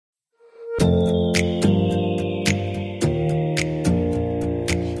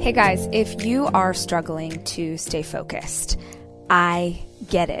Hey guys, if you are struggling to stay focused, I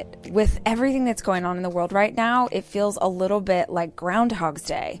get it. With everything that's going on in the world right now, it feels a little bit like Groundhog's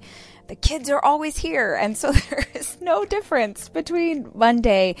Day. The kids are always here, and so there is no difference between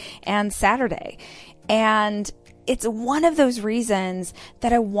Monday and Saturday. And it's one of those reasons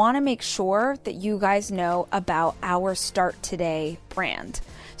that I want to make sure that you guys know about our Start Today brand.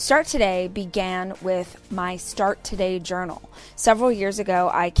 Start Today began with my Start Today journal. Several years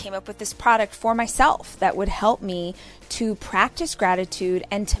ago, I came up with this product for myself that would help me to practice gratitude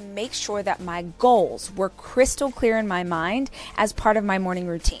and to make sure that my goals were crystal clear in my mind as part of my morning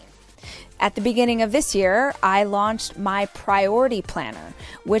routine. At the beginning of this year, I launched my Priority Planner,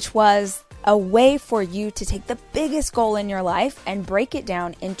 which was a way for you to take the biggest goal in your life and break it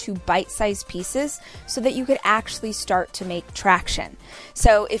down into bite-sized pieces so that you could actually start to make traction.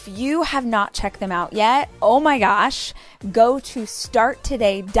 So if you have not checked them out yet, oh my gosh, go to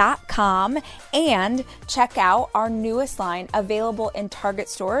starttoday.com and check out our newest line available in Target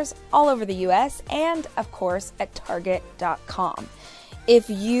stores all over the US and of course at target.com. If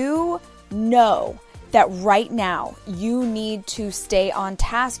you know that right now you need to stay on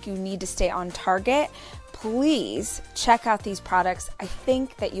task, you need to stay on target, please check out these products. I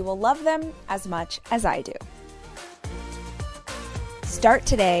think that you will love them as much as I do.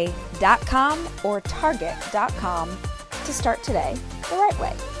 Starttoday.com or target.com to start today the right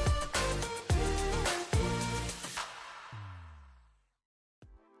way.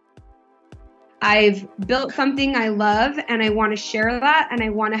 I've built something I love and I want to share that and I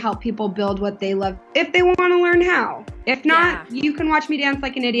want to help people build what they love if they want to learn how. If not, You can watch me dance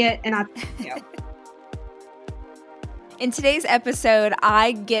like an idiot and I'll you. In today's episode,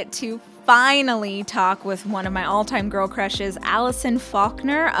 I get to finally talk with one of my all-time girl crushes, Alison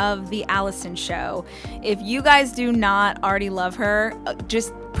Faulkner of The Alison Show. If you guys do not already love her,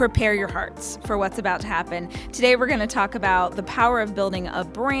 just prepare your hearts for what's about to happen. Today, we're going to talk about the power of building a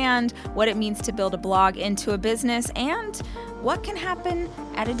brand, what it means to build a blog into a business, and what can happen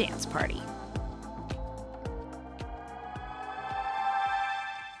at a dance party.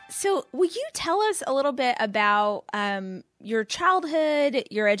 So will you tell us a little bit about your childhood,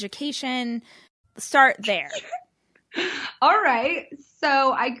 your education? Start there. All right.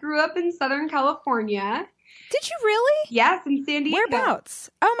 So I grew up in Southern California. Did you really? Yes, in San Diego. Whereabouts?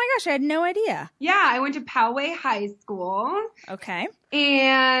 Oh my gosh, I had no idea. Yeah, I went to Poway High School. Okay.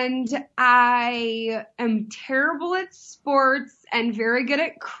 And I am terrible at sports and very good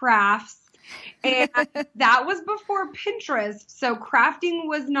at crafts. And that was before Pinterest, so crafting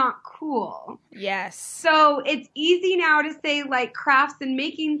was not cool. Yes. So it's easy now to say like crafts and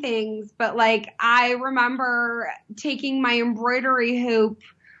making things, but like I remember taking my embroidery hoop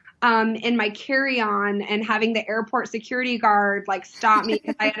in my carry-on and having the airport security guard like stop me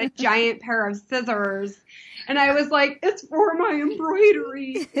because I had a giant pair of scissors. And I was like, it's for my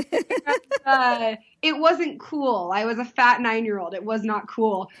embroidery. And, it wasn't cool. I was a fat 9-year-old. It was not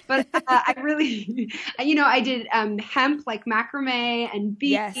cool. But I really, I did hemp, like macrame and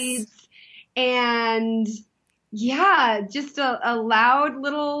beads. Yes. And yeah, just a loud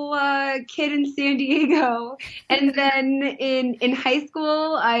little kid in San Diego. And then in high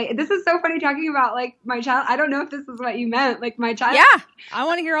school, this is so funny talking about like my child. I don't know if this is what you meant, like my child. Yeah, I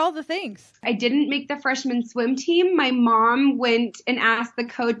want to hear all the things. I didn't make the freshman swim team. My mom went and asked the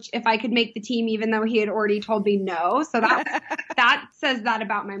coach if I could make the team, even though he had already told me no. So that says that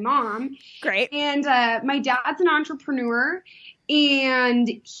about my mom. Great. And my dad's an entrepreneur. And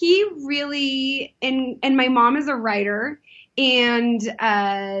he really, and my mom is a writer and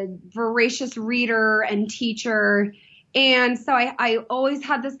a voracious reader and teacher. And so I always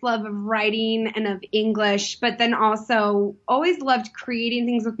had this love of writing and of English, but then also always loved creating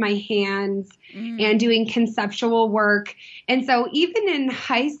things with my hands and doing conceptual work. And so even in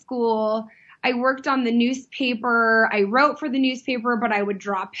high school, I worked on the newspaper. I wrote for the newspaper, but I would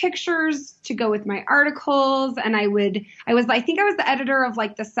draw pictures to go with my articles. And I think I was the editor of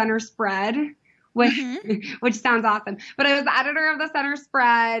like the Center Spread, which sounds awesome. But I was the editor of the Center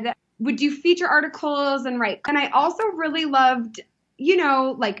Spread, would do feature articles and write. And I also really loved,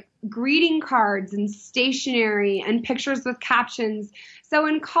 like greeting cards and stationery and pictures with captions. So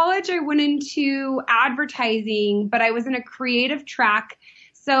in college, I went into advertising, but I was in a creative track.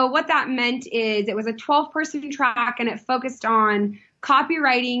 So what that meant is it was a 12-person track and it focused on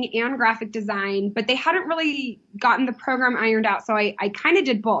copywriting and graphic design, but they hadn't really gotten the program ironed out. So I kind of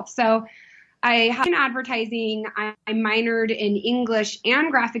did both. So I had in advertising, I minored in English and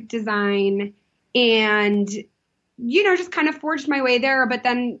graphic design and, just kind of forged my way there. But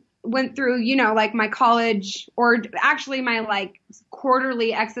then went through, like my college, or actually my like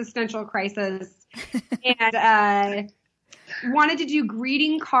quarterly existential crisis, and wanted to do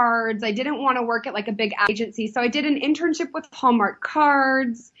greeting cards. I didn't want to work at like a big agency, so I did an internship with Hallmark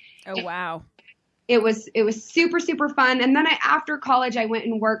Cards. Oh wow. It was super, super fun. And then after college, I went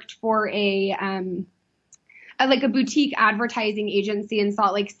and worked for a boutique advertising agency in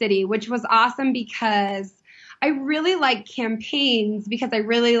Salt Lake City, which was awesome because I really like campaigns, because I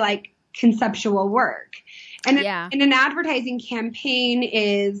really like conceptual work. And an advertising campaign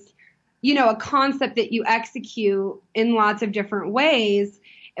is, a concept that you execute in lots of different ways,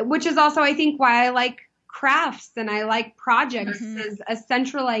 which is also, I think, why I like crafts and I like projects as a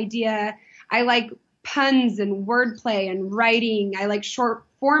central idea. I like puns and wordplay and writing. I like short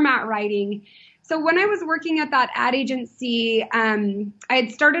format writing. So when I was working at that ad agency, I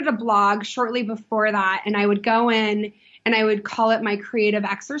had started a blog shortly before that, and I would go in and I would call it my creative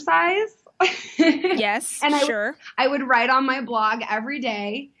exercise. Yes, and sure. I would write on my blog every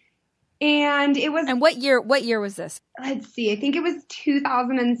day. And it was. And what year was this? Let's see. I think it was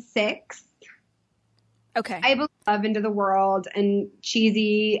 2006. Okay. I love Into the World, and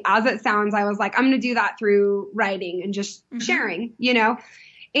cheesy as it sounds, I was like, I'm going to do that through writing and just sharing,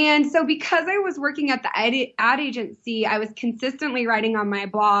 And so because I was working at the ad agency, I was consistently writing on my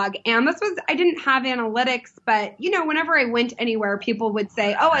blog. And I didn't have analytics, but, whenever I went anywhere, people would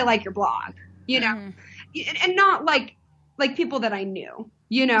say, oh, I like your blog, and not like people that I knew,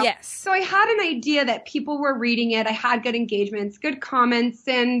 Yes. So I had an idea that people were reading it. I had good engagements, good comments.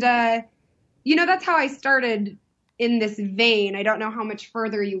 And, that's how I started in this vein. I don't know how much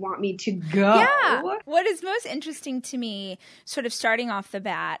further you want me to go. Yeah. What is most interesting to me, sort of starting off the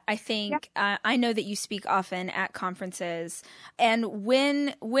bat, I think, I know that you speak often at conferences, and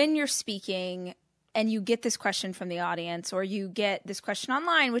when you're speaking and you get this question from the audience, or you get this question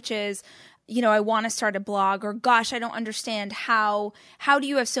online, which is, I want to start a blog, or gosh, I don't understand how do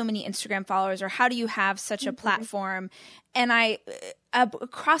you have so many Instagram followers, or how do you have such a platform? And I,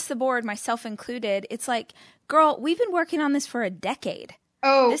 across the board, myself included, it's like, girl, we've been working on this for a decade.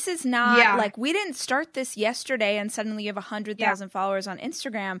 Oh, this is not like, we didn't start this yesterday and suddenly you have 100,000 followers on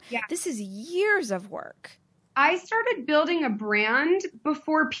Instagram. Yeah. This is years of work. I started building a brand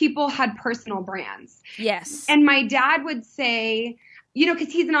before people had personal brands. Yes. And my dad would say,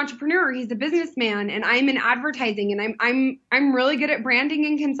 because he's an entrepreneur, he's a businessman, and I'm in advertising, and I'm really good at branding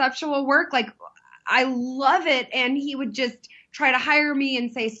and conceptual work. Like, I love it. And he would just try to hire me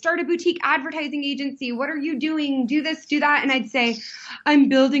and say, start a boutique advertising agency. What are you doing? Do this, do that. And I'd say, I'm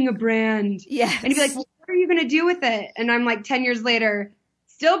building a brand. Yes. And he'd be like, well, what are you going to do with it? And I'm like, 10 years later,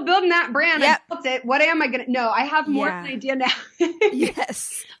 still building that brand. Yep. I built it. What am I going to? No, I have more of an idea now.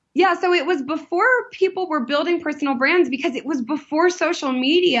 Yes. Yeah, so it was before people were building personal brands, because it was before social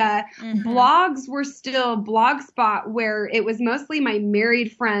media. Blogs were still Blogspot, where it was mostly my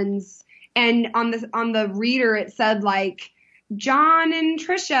married friends. And on the reader, it said like John and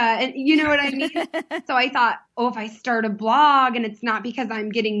Trisha, and you know what I mean? So I thought, if I start a blog and it's not because I'm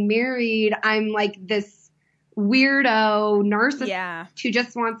getting married, I'm like this weirdo narcissist who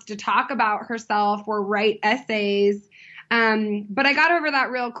just wants to talk about herself or write essays. But I got over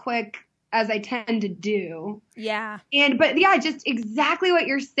that real quick, as I tend to do. Yeah. But just exactly what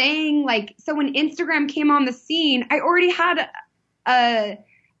you're saying. Like, so when Instagram came on the scene, I already had a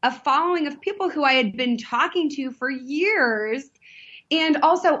following of people who I had been talking to for years. And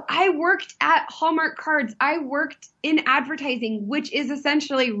also, I worked at Hallmark Cards. I worked in advertising, which is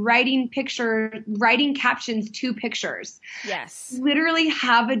essentially writing captions to pictures. Yes. Literally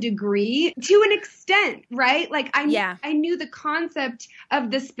have a degree to an extent, right? Like, I knew the concept of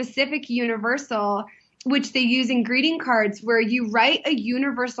the specific universal, which they use in greeting cards, where you write a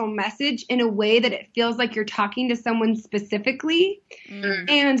universal message in a way that it feels like you're talking to someone specifically.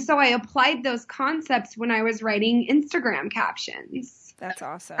 And so I applied those concepts when I was writing Instagram captions. That's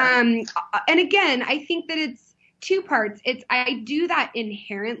awesome. And again, I think that it's two parts. I do that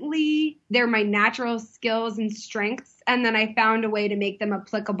inherently. They're my natural skills and strengths. And then I found a way to make them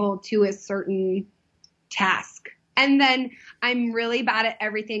applicable to a certain task. And then I'm really bad at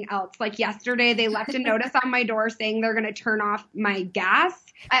everything else. Like yesterday, they left a notice on my door saying they're going to turn off my gas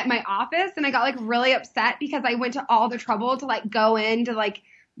at my office. And I got like really upset because I went to all the trouble to like go into like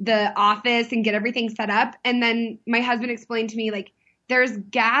the office and get everything set up. And then my husband explained to me, like, there's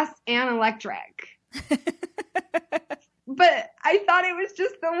gas and electric. But I thought it was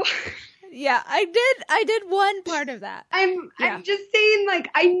just the one. Yeah, I did one part of that. I'm just saying, like,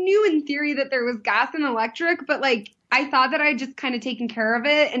 I knew in theory that there was gas and electric, but like I thought that I'd just kind of taken care of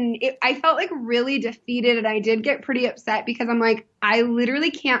it, and I felt like really defeated, and I did get pretty upset because I'm like, I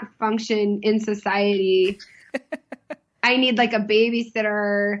literally can't function in society. I need like a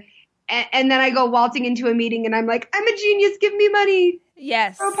babysitter. And then I go waltzing into a meeting and I'm like, I'm a genius. Give me money.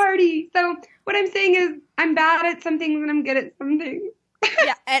 Yes. For a party. So what I'm saying is I'm bad at some things and I'm good at some things.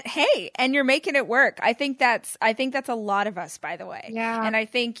 Yeah. And you're making it work. I think that's a lot of us, by the way. Yeah. And I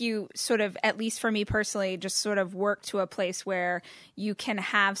think you sort of, at least for me personally, just sort of work to a place where you can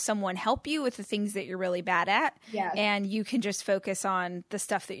have someone help you with the things that you're really bad at. Yes. And you can just focus on the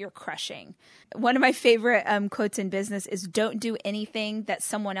stuff that you're crushing. One of my favorite quotes in business is, don't do anything that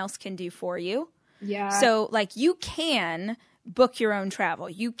someone else can do for you. Yeah. So like you can book your own travel.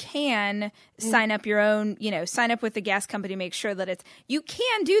 You can sign up your own, sign up with the gas company, make sure that you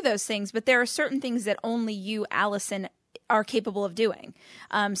can do those things, but there are certain things that only you, Alison, are capable of doing.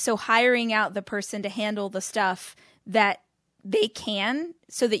 So hiring out the person to handle the stuff that they can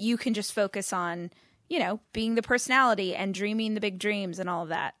so that you can just focus on, being the personality and dreaming the big dreams and all of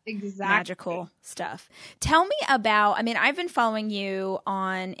that. Exactly. Magical stuff. Tell me about, I've been following you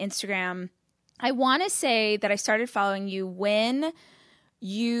on Instagram. I want to say that I started following you when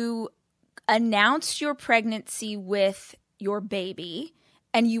you announced your pregnancy with your baby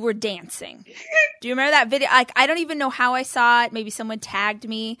and you were dancing. Do you remember that video? Like, I don't even know how I saw it. Maybe someone tagged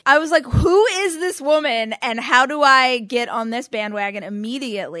me. I was like, who is this woman and how do I get on this bandwagon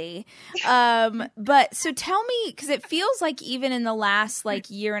immediately? But so tell me, because it feels like even in the last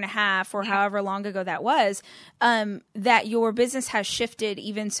year and a half or however long ago that was, that your business has shifted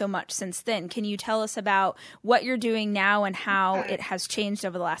even so much since then. Can you tell us about what you're doing now and how it has changed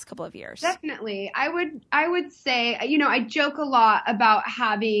over the last couple of years? Definitely. I would say, I joke a lot about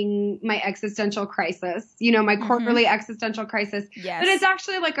having my existential crisis, my quarterly existential crisis. Yes. But it's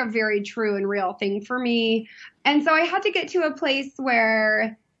actually like a very true and real thing for me. And so I had to get to a place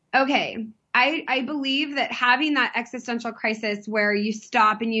where, okay, I believe that having that existential crisis where you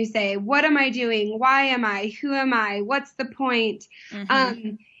stop and you say, what am I doing? Why am I? Who am I? What's the point?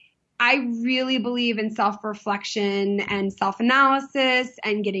 I really believe in self-reflection and self-analysis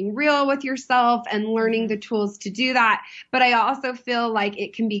and getting real with yourself and learning the tools to do that. But I also feel like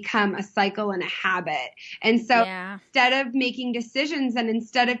it can become a cycle and a habit. And so instead of making decisions and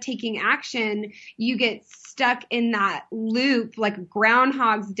instead of taking action, you get stuck in that loop, like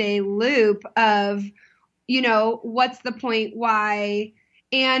Groundhog's Day loop of, what's the point? Why?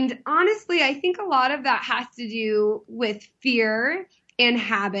 And honestly, I think a lot of that has to do with fear and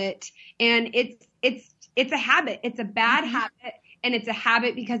habit. And it's a habit. It's a bad habit. And it's a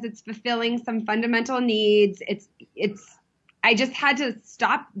habit because it's fulfilling some fundamental needs. I just had to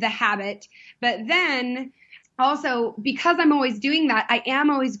stop the habit. But then also, because I'm always doing that, I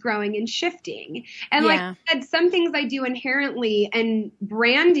am always growing and shifting. And like I said, some things I do inherently, and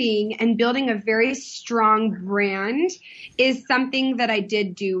branding and building a very strong brand is something that I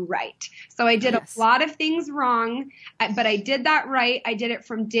did do right. So I did a lot of things wrong, but I did that right. I did it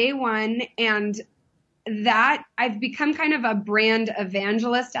from day one. And that I've become kind of a brand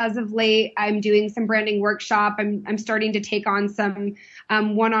evangelist as of late. I'm doing some branding workshop. I'm starting to take on some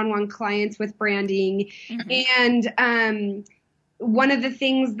one-on-one clients with branding. And one of the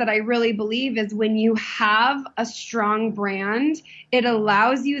things that I really believe is when you have a strong brand, it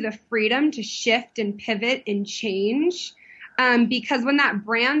allows you the freedom to shift and pivot and change. Because when that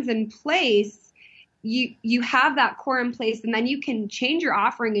brand's in place, you have that core in place, and then you can change your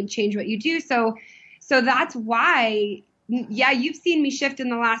offering and change what you do. So that's why, you've seen me shift in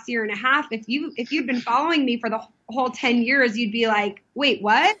the last year and a half. If you'd been following me for the whole 10 years, you'd be like, wait,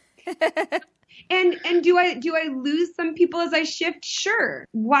 what? And do I lose some people as I shift? Sure.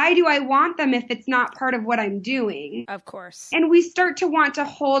 Why do I want them if it's not part of what I'm doing? Of course. And we start to want to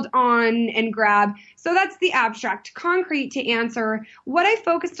hold on and grab. So that's the abstract. Concrete, to answer, what I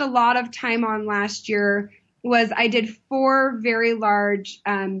focused a lot of time on last year was I did 4 very large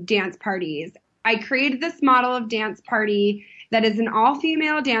dance parties. I created this model of dance party that is an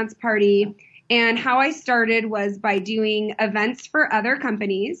all-female dance party. And how I started was by doing events for other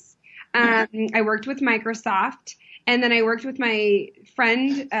companies. I worked with Microsoft, and then I worked with my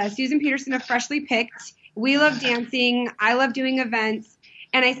friend, Susan Peterson of Freshly Picked. We love dancing. I love doing events.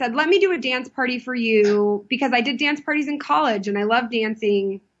 And I said, let me do a dance party for you, because I did dance parties in college and I love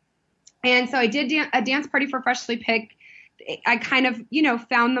dancing. And so I did a dance party for Freshly Picked. I kind of,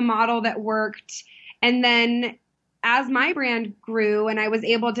 found the model that worked. And then as my brand grew and I was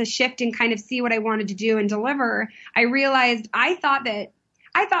able to shift and kind of see what I wanted to do and deliver, I realized I thought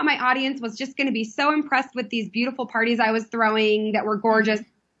my audience was just going to be so impressed with these beautiful parties I was throwing that were gorgeous.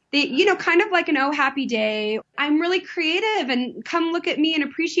 kind of like an oh happy day. I'm really creative and come look at me and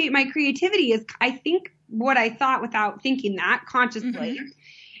appreciate my creativity is, I think, what I thought without thinking that consciously.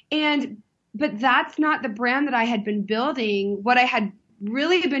 But that's not the brand that I had been building. What I had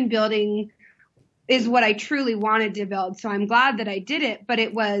really been building is what I truly wanted to build. So I'm glad that I did it, but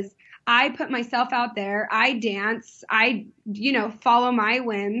it was, I put myself out there, I dance, I, follow my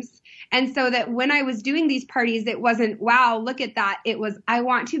whims. And so that when I was doing these parties, it wasn't, wow, look at that. It was, I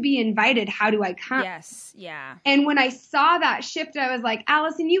want to be invited. How do I come? Yes. Yeah. And when I saw that shift, I was like,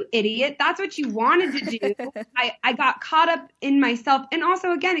 Alison, you idiot. That's what you wanted to do. I got caught up in myself. And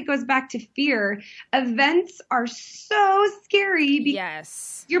also, again, it goes back to fear. Events are so scary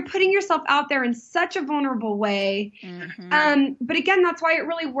because you're putting yourself out there in such a vulnerable way. But again, that's why it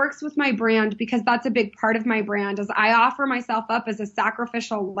really works with my brand, because that's a big part of my brand is I offer myself up as a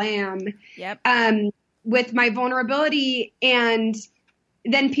sacrificial lamb with my vulnerability, and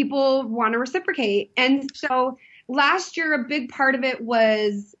then people want to reciprocate. And so last year, a big part of it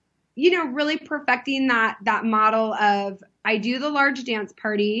was, really perfecting that model of, I do the large dance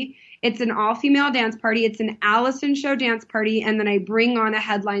party. It's an all-female dance party. It's an Alison show dance party. And then I bring on a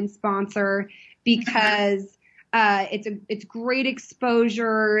headline sponsor because it's great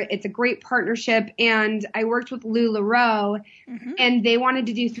exposure. It's a great partnership. And I worked with LuLaRoe and they wanted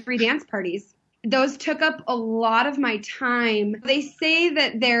to do 3 dance parties. Those took up a lot of my time. They say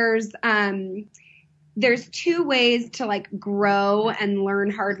that there's 2 ways to like grow and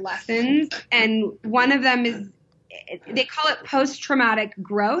learn hard lessons. And one of them is, they call it post-traumatic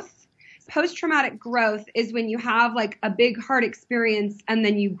growth. Post-traumatic growth is when you have like a big hard experience and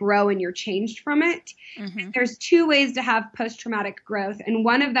then you grow and you're changed from it. There's 2 ways to have post-traumatic growth. And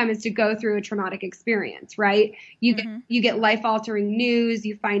one of them is to go through a traumatic experience, right? You get life-altering news.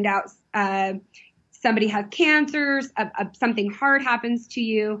 You find out somebody has cancer, something hard happens to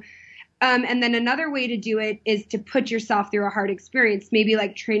you. And then another way to do it is to put yourself through a hard experience, maybe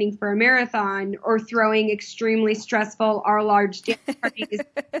like training for a marathon or throwing extremely stressful or large dance parties.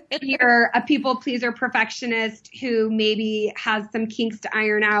 You're a people pleaser perfectionist who maybe has some kinks to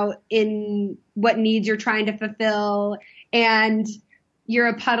iron out in what needs you're trying to fulfill. And you're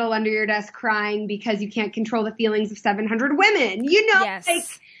a puddle under your desk crying because you can't control the feelings of 700 women,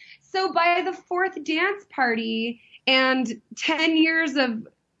 so by the 4th dance party and 10 years of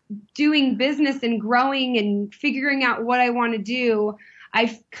doing business and growing and figuring out what I want to do,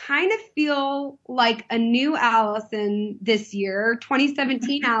 I kind of feel like a new Alison this year,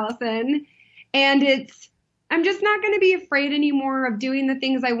 2017 Alison. And I'm just not going to be afraid anymore of doing the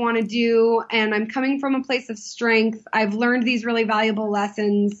things I want to do. And I'm coming from a place of strength. I've learned these really valuable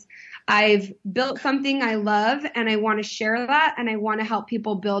lessons. I've built something I love and I want to share that. And I want to help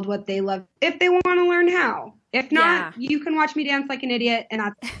people build what they love if they want to learn how. If not, you can watch me dance like an idiot and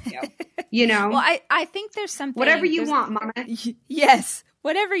Well, I think there's something. Whatever you want, Mama. Yes,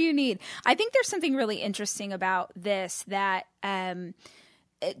 whatever you need. I think there's something really interesting about this that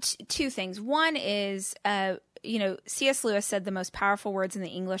 2 things. One is, C.S. Lewis said the most powerful words in the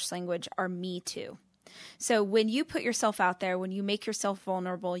English language are me too. So when you put yourself out there, when you make yourself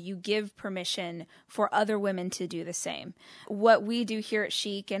vulnerable, you give permission for other women to do the same. What we do here at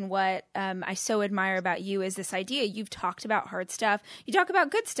Chic and what I so admire about you is this idea. You've talked about hard stuff. You talk about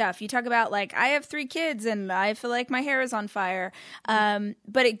good stuff. You talk about like, I have 3 kids and I feel like my hair is on fire.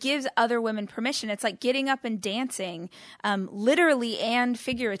 But it gives other women permission. It's like getting up and dancing, literally and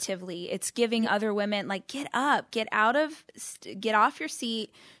figuratively. It's giving other women like, get up, get off your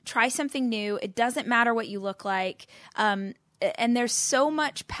seat, try something new. It doesn't matter what you look like. And there's so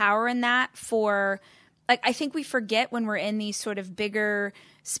much power in that for, like, I think we forget when we're in these sort of bigger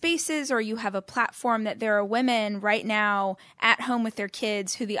spaces or you have a platform that there are women right now at home with their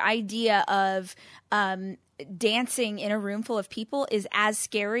kids who the idea of dancing in a room full of people is as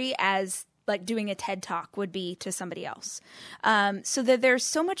scary as like doing a TED Talk would be to somebody else. So that there's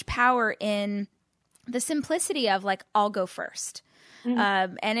so much power in the simplicity of like, I'll go first.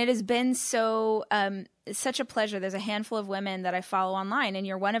 And it has been such a pleasure. There's a handful of women that I follow online, and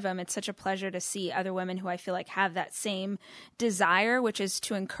you're one of them. It's such a pleasure to see other women who I feel like have that same desire, which is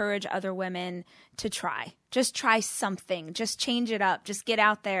to encourage other women to try. Just try something. Just change it up. Just get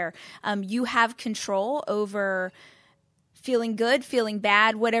out there. You have control over feeling good, feeling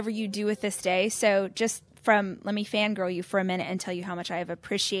bad, whatever you do with this day. So let me fangirl you for a minute and tell you how much I have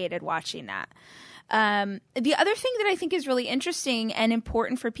appreciated watching that. The other thing that I think is really interesting and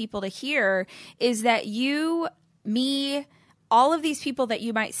important for people to hear is that you, me, all of these people that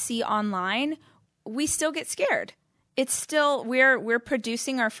you might see online, we still get scared. It's still, we're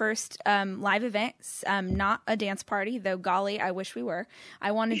producing our first live event, not a dance party, though golly, I wish we were.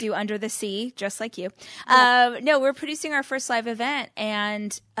 I want to do Under the Sea, just like you. No, we're producing our first live event,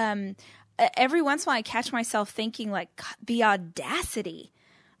 and every once in a while I catch myself thinking, like, God, the audacity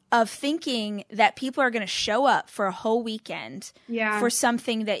of thinking that people are going to show up for a whole weekend for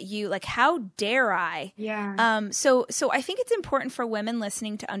something that you, like, how dare I? Yeah. So I think it's important for women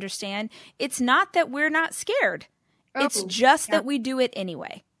listening to understand it's not that we're not scared. It's just that we do it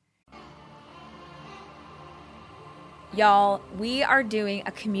anyway. Y'all, we are doing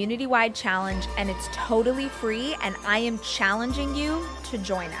a community-wide challenge, and it's totally free, and I am challenging you to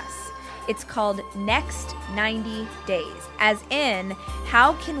join us. It's called Next 90 Days, as in,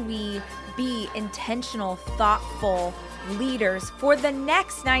 how can we be intentional, thoughtful leaders for the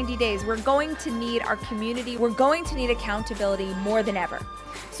next 90 days? We're going to need our community. We're going to need accountability more than ever.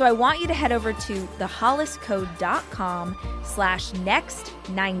 So I want you to head over to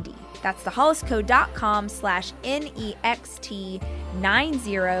theholliscode.com/next90. That's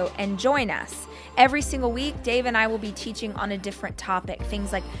theholliscode.com/NEXT90 and join us. Every single week, Dave and I will be teaching on a different topic,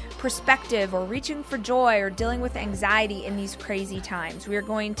 things like perspective or reaching for joy or dealing with anxiety in these crazy times. We are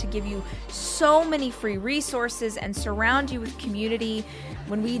going to give you so many free resources and surround you with community.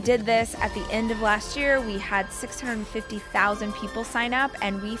 When we did this at the end of last year, we had 650,000 people sign up,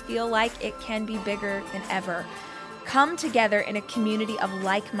 and we feel like it can be bigger than ever. Come together in a community of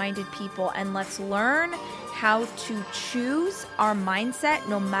like-minded people, and let's learn how to choose our mindset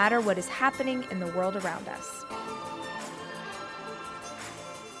no matter what is happening in the world around us.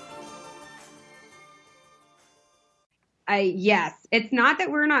 Yes, it's not that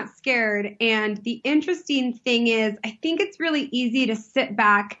we're not scared. And the interesting thing is, I think it's really easy to sit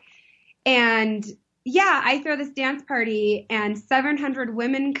back and, I throw this dance party and 700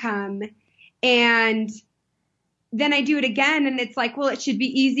 women come, and then I do it again. And it's like, well, it should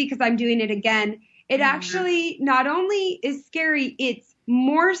be easy because I'm doing it again. It actually not only is scary, it's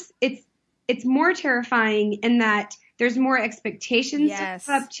more terrifying in that there's more expectations to live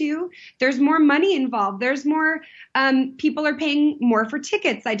up to. There's more money involved. There's more, people are paying more for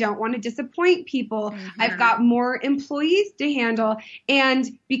tickets. I don't want to disappoint people. I've got more employees to handle.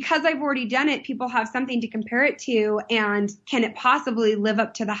 And because I've already done it, people have something to compare it to. And can it possibly live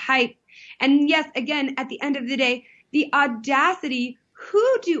up to the hype? And yes, again, at the end of the day, the audacity,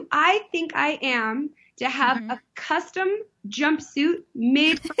 who do I think I am to have a custom jumpsuit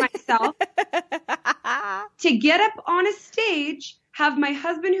made for myself, to get up on a stage, have my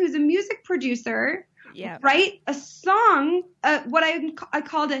husband, who's a music producer, write a song, what I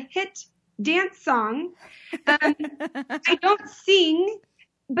called a hit dance song. I don't sing,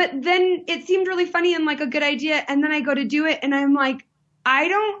 but then it seemed really funny and like a good idea. And then I go to do it, and I'm like,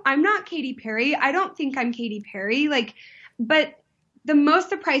 I'm not Katy Perry. I don't think I'm Katy Perry. But the most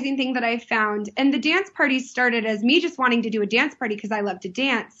surprising thing that I found, and the dance parties started as me just wanting to do a dance party because I love to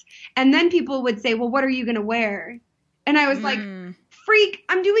dance. And then people would say, well, what are you going to wear? And I was like, freak,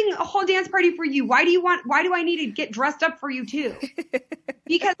 I'm doing a whole dance party for you. Why do I need to get dressed up for you too?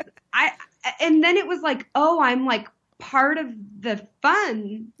 Because and then it was like, oh, I'm like part of the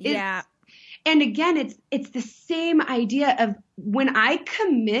fun. And again, it's the same idea of when I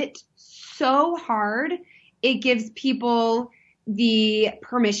commit so hard, it gives people the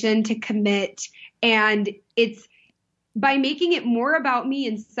permission to commit. And it's by making it more about me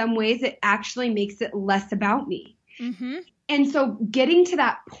in some ways, it actually makes it less about me. And so getting to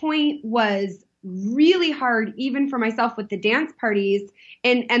that point was really hard, even for myself with the dance parties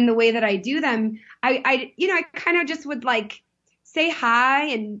and the way that I do them. I kind of just would like say hi,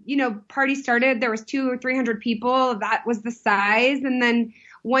 and, party started, there was 200 or 300 people. That was the size. And then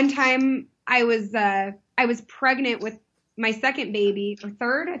one time I was pregnant with my second baby, or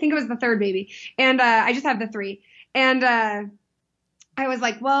third. I think it was the third baby. And, I just have the 3. And, I was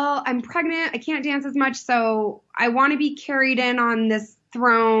like, well, I'm pregnant. I can't dance as much. So I want to be carried in on this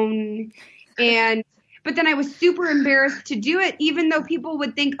throne. But then I was super embarrassed to do it, even though people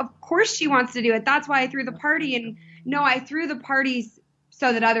would think, of course she wants to do it. That's why I threw the party. And no, I threw the parties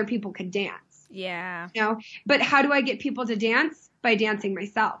so that other people could dance. Yeah. But how do I get people to dance? By dancing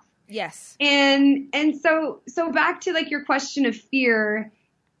myself. Yes. And so back to like your question of fear.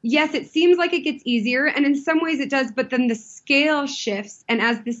 Yes, it seems like it gets easier, and in some ways it does, but then the scale shifts. And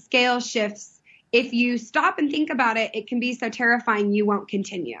as the scale shifts, if you stop and think about it, it can be so terrifying you won't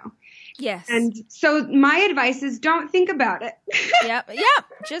continue. Yes. And so my advice is don't think about it. Yep.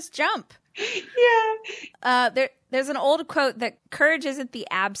 Just jump. Yeah. There's an old quote that courage isn't the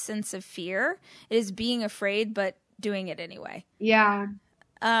absence of fear. It is being afraid, but doing it anyway. Yeah.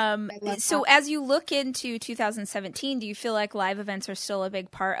 So as you look into 2017, do you feel like live events are still a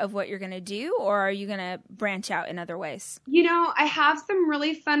big part of what you're going to do, or are you going to branch out in other ways? I have some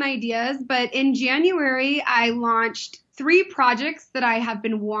really fun ideas, but in January, I launched 3 projects that I have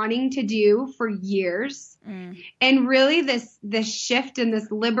been wanting to do for years. And really this shift and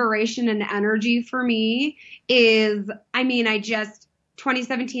this liberation and energy for me is,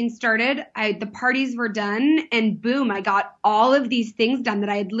 2017 started, the parties were done, and boom, I got all of these things done that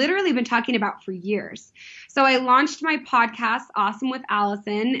I had literally been talking about for years. So I launched my podcast, Awesome with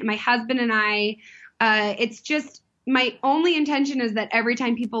Alison. My husband and I, it's just, my only intention is that every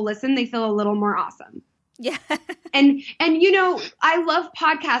time people listen, they feel a little more awesome. Yeah. and I love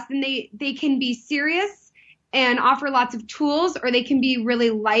podcasts, and they can be serious and offer lots of tools, or they can be really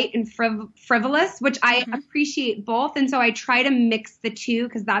light and frivolous, which I appreciate both. And so I try to mix the two,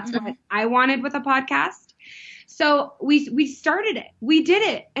 because that's what I wanted with a podcast. So we started it. We did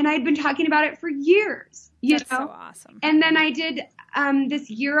it. And I'd been talking about it for years. That's so awesome. And then I did this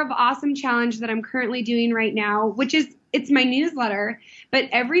Year of Awesome challenge that I'm currently doing right now, which is, it's my newsletter. But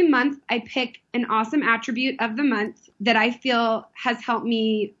every month I pick an awesome attribute of the month that I feel has helped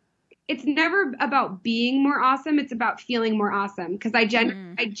me. It's never about being more awesome. It's about feeling more awesome. Because I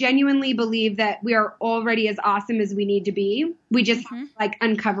genuinely believe that we are already as awesome as we need to be. We just have to,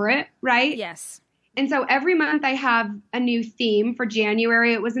 uncover it, right? Yes. And so every month I have a new theme. For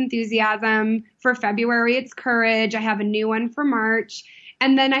January, it was enthusiasm. For February, it's courage. I have a new one for March.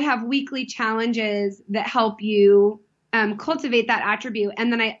 And then I have weekly challenges that help you cultivate that attribute.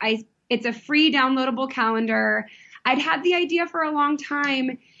 And then it's a free downloadable calendar. I'd had the idea for a long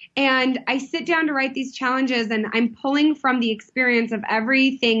time. And I sit down to write these challenges, and I'm pulling from the experience of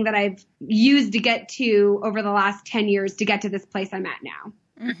everything that I've used to get to over the last 10 years to get to this place I'm at now.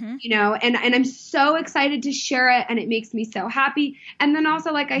 And I'm so excited to share it, and it makes me so happy. And then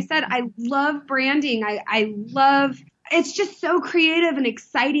also, like I said, I love branding. I love, it's just so creative and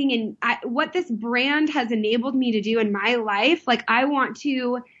exciting. And what this brand has enabled me to do in my life, I want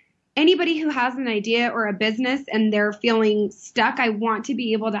to, anybody who has an idea or a business and they're feeling stuck, I want to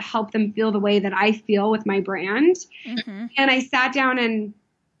be able to help them feel the way that I feel with my brand. And I sat down, and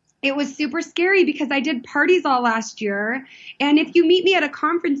it was super scary because I did parties all last year. And if you meet me at a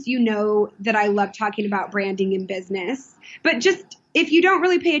conference, you know that I love talking about branding and business. But just, if you don't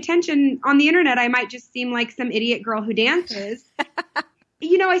really pay attention on the internet, I might just seem like some idiot girl who dances.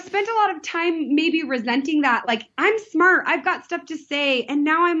 I spent a lot of time maybe resenting that. I'm smart. I've got stuff to say. And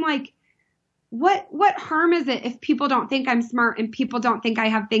now I'm like, what harm is it if people don't think I'm smart and people don't think I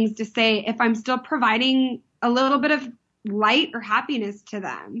have things to say, if I'm still providing a little bit of light or happiness to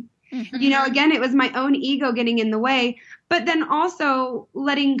them? Again, it was my own ego getting in the way, but then also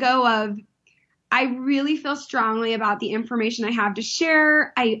letting go of, I really feel strongly about the information I have to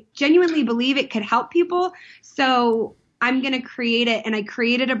share. I genuinely believe it could help people. So I'm going to create it. And I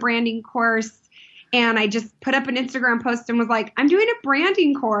created a branding course, and I just put up an Instagram post and was like, I'm doing a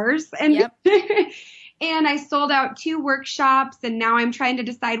branding course. And, and I sold out 2 workshops, and now I'm trying to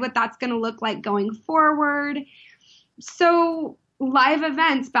decide what that's going to look like going forward. So live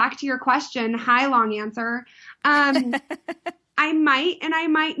events, back to your question. Hi, long answer. I might, and I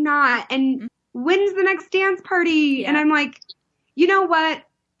might not. And when's the next dance party? And I'm like, you know what?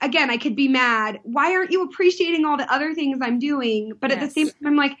 Again, I could be mad. Why aren't you appreciating all the other things I'm doing? But at the same time,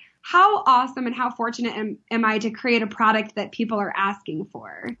 I'm like, how awesome and how fortunate am I to create a product that people are asking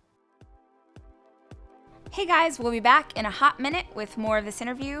for? Hey guys, we'll be back in a hot minute with more of this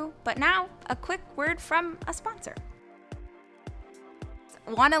interview. But now, a quick word from a sponsor.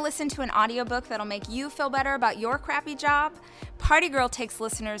 Want to listen to an audiobook that'll make you feel better about your crappy job? Party Girl takes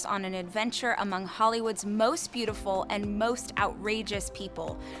listeners on an adventure among Hollywood's most beautiful and most outrageous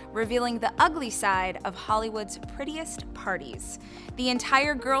people, revealing the ugly side of Hollywood's prettiest parties. The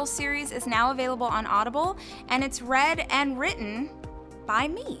entire Girls series is now available on Audible, and it's read and written by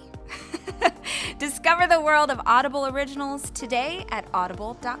me. Discover the world of Audible originals today at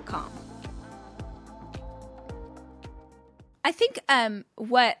audible.com. I think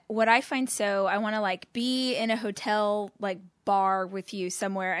what I find, so I want to be in a hotel bar with you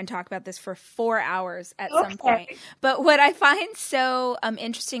somewhere and talk about this for 4 hours at some point. But what I find so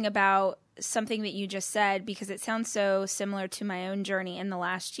interesting about something that you just said, because it sounds so similar to my own journey in the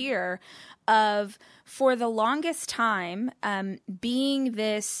last year, of for the longest time being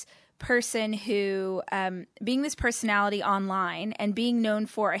this person who, being this personality online and being known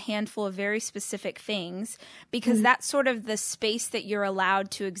for a handful of very specific things, because that's sort of the space that you're allowed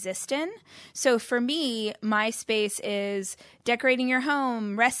to exist in. So for me, my space is decorating your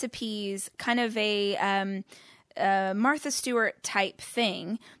home, recipes, kind of a Martha Stewart type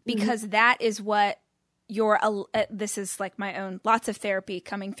thing, because that is what this is like my own, lots of therapy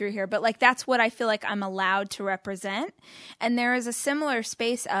coming through here, but like that's what I feel like I'm allowed to represent. And there is a similar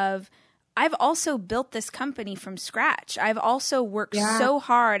space of, I've also built this company from scratch. I've also worked so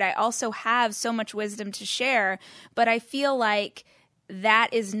hard. I also have so much wisdom to share, but I feel like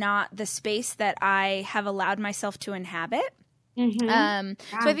that is not the space that I have allowed myself to inhabit. So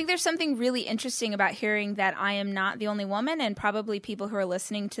I think there's something really interesting about hearing that I am not the only woman, and probably people who are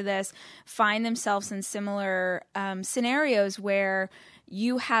listening to this find themselves in similar scenarios where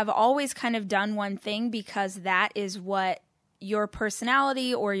you have always kind of done one thing because that is what your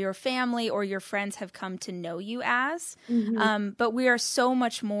personality or your family or your friends have come to know you as. But we are so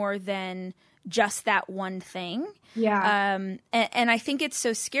much more than just that one thing. And I think it's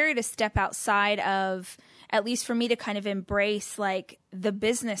so scary to step outside of, at least for me, to kind of embrace like the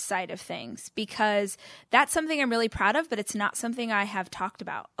business side of things, because that's something I'm really proud of, but it's not something I have talked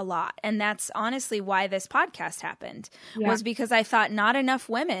about a lot. And that's honestly why this podcast happened, was because I thought not enough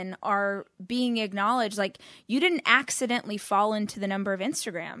women are being acknowledged. Like, you didn't accidentally fall into the number of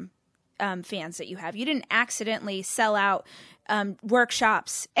Instagram fans that you have. You didn't accidentally sell out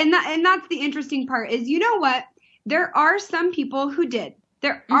workshops. And that's the interesting part is, you know what? There are some people who did.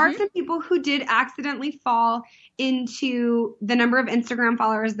 There are some people who did accidentally fall into the number of Instagram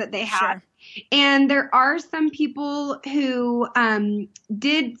followers that they had. And there are some people who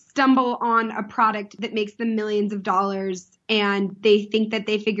did stumble on a product that makes them millions of dollars, and they think that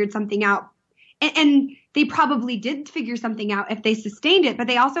they figured something out. And they probably did figure something out if they sustained it, but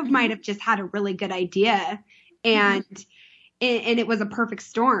they also might have just had a really good idea, and it was a perfect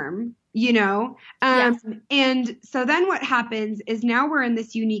storm. You know? And so then what happens is now we're in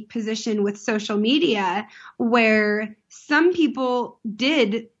this unique position with social media where some people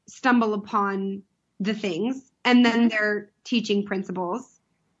did stumble upon the things, and then they're teaching principles.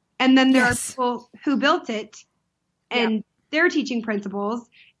 And then there are people who built it, and they're teaching principles.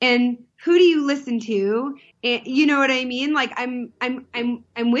 And who do you listen to? And, you know what I mean? Like, I'm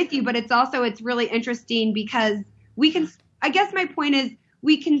with you, but it's really interesting because we can, I guess my point is,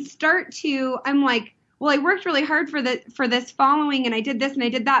 we can start to, I'm like, well, I worked really hard for this following, and I did this and I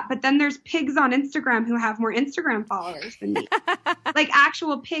did that. But then there's pigs on Instagram who have more Instagram followers than me. Like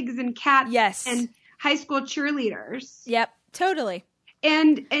actual pigs and cats and high school cheerleaders. Yep, totally.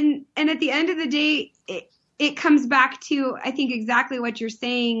 And at the end of the day, it comes back to, I think, exactly what you're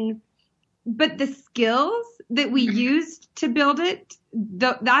saying. But the skills that we used to build it,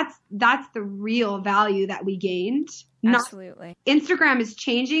 that's the real value that we gained. Absolutely. Instagram is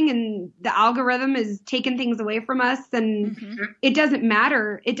changing, and the algorithm is taking things away from us, and it doesn't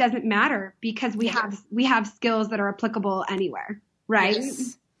matter. It doesn't matter because we have skills that are applicable anywhere, right?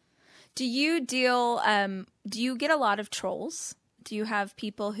 Yes. Do you get a lot of trolls? Do you have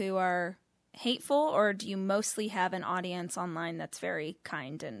people who are hateful, or do you mostly have an audience online that's very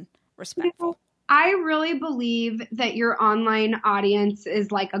kind and respectful? I really believe that your online audience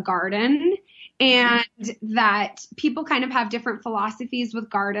is like a garden, and that people kind of have different philosophies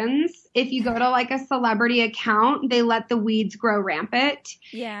with gardens. If you go to like a celebrity account, they let the weeds grow rampant.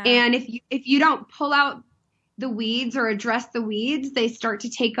 Yeah. And if you don't pull out the weeds or address the weeds, they start to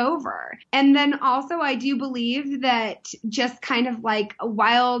take over. And then also I do believe that just kind of like a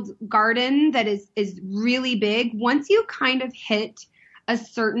wild garden that is really big, once you kind of hit a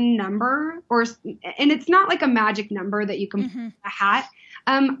certain number, and it's not like a magic number that you can put in a hat.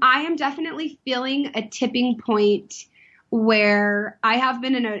 I am definitely feeling a tipping point where I have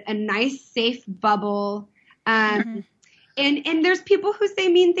been in a nice, safe bubble. And there's people who say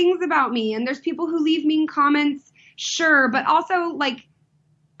mean things about me, and there's people who leave mean comments. Sure. But also, like,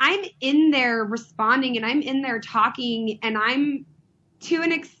 I'm in there responding, and I'm in there talking, and I'm, to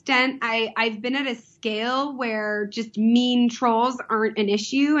an extent, I've been at a scale where just mean trolls aren't an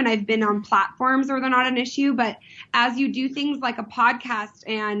issue, and I've been on platforms where they're not an issue. But as you do things like a podcast,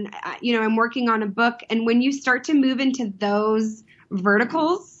 and I'm working on a book, and when you start to move into those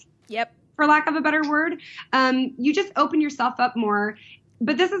verticals, for lack of a better word, you just open yourself up more.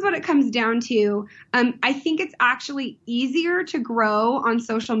 But this is what it comes down to. I think it's actually easier to grow on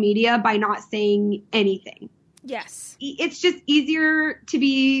social media by not saying anything. Yes. It's just easier to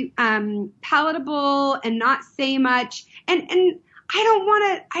be palatable and not say much. And I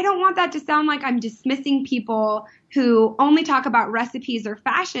don't want that to sound like I'm dismissing people who only talk about recipes or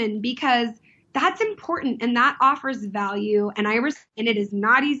fashion, because that's important and that offers value, and and it is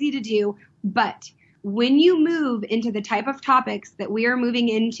not easy to do. But when you move into the type of topics that we are moving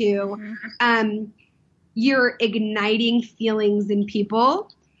into, you're igniting feelings in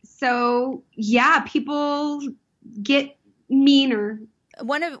people. So yeah, people get meaner.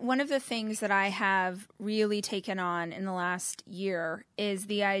 One of the things that I have really taken on in the last year is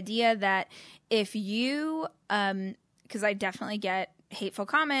the idea that if you, because I definitely get hateful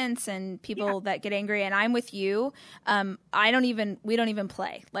comments and people that get angry, and I'm with you. We don't even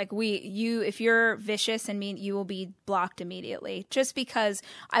play. Like if you're vicious and mean, you will be blocked immediately, just because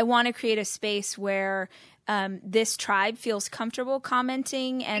I want to create a space where this tribe feels comfortable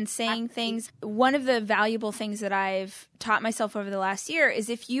commenting and saying things. One of the valuable things that I've taught myself over the last year is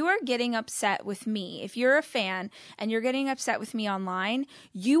if you are getting upset with me, if you're a fan and you're getting upset with me online,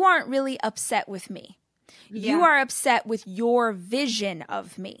 you aren't really upset with me. You are upset with your vision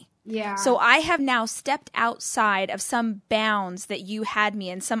of me. Yeah. So I have now stepped outside of some bounds that you had me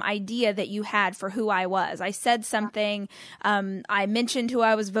in, some idea that you had for who I was. I said something, I mentioned who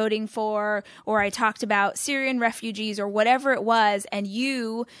I was voting for, or I talked about Syrian refugees or whatever it was, and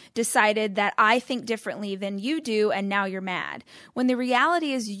you decided that I think differently than you do, and now you're mad. When the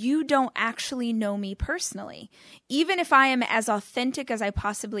reality is you don't actually know me personally. Even if I am as authentic as I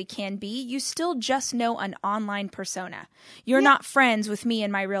possibly can be, you still just know an online persona. You're not friends with me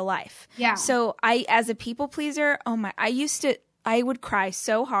in my real life. Yeah. So as a people pleaser, I would cry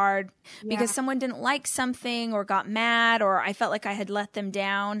so hard because someone didn't like something or got mad, or I felt like I had let them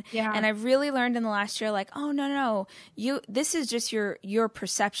down. Yeah. And I've really learned in the last year, like, oh, no, this is just your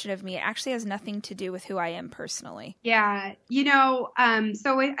perception of me. It actually has nothing to do with who I am personally. Yeah. So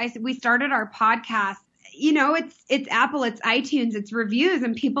we started our podcast. It's Apple, it's iTunes, it's reviews,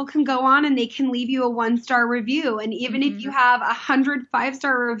 and people can go on and they can leave you a 1-star review. And even if you have 100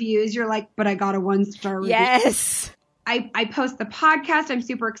 5-star reviews, you're like, but I got a 1-star review. Yes. I post the podcast. I'm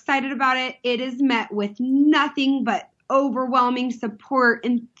super excited about it. It is met with nothing but overwhelming support,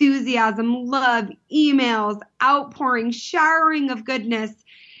 enthusiasm, love, emails, outpouring, showering of goodness.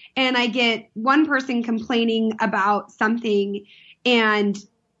 And I get one person complaining about something and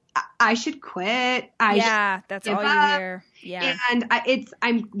I should quit. That's all you hear. Yeah. And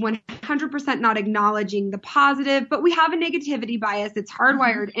I'm 100% not acknowledging the positive, but we have a negativity bias. It's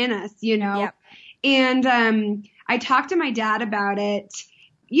hardwired in us, Yep. And I talked to my dad about it.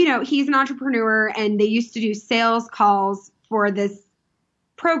 He's an entrepreneur, and they used to do sales calls for this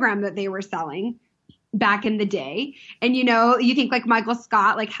program that they were selling back in the day. And, you think like Michael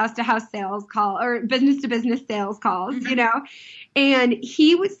Scott, like house-to-house sales call or business-to-business sales calls, And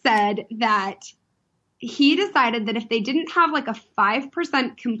he said that he decided that if they didn't have like a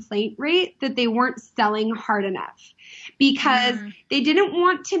 5% complaint rate, that they weren't selling hard enough because they didn't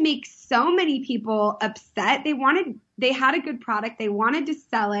want to make so many people upset. They had a good product. They wanted to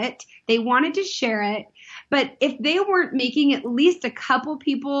sell it. They wanted to share it. But if they weren't making at least a couple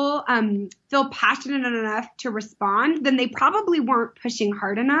people feel passionate enough to respond, then they probably weren't pushing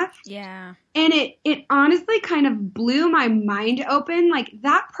hard enough. Yeah. And it honestly kind of blew my mind open. Like,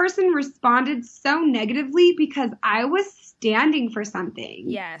 that person responded so negatively because I was standing for something.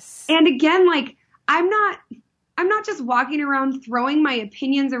 Yes. And again, like, I'm not just walking around throwing my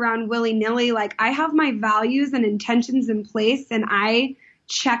opinions around willy-nilly. Like, I have my values and intentions in place, and I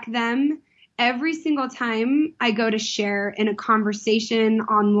check them every single time I go to share in a conversation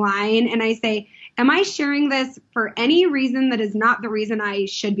online. And I say, am I sharing this for any reason that is not the reason I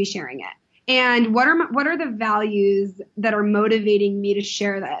should be sharing it? And what are the values that are motivating me to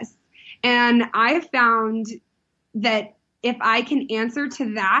share this? And I found that if I can answer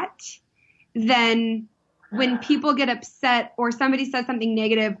to that, then when people get upset or somebody says something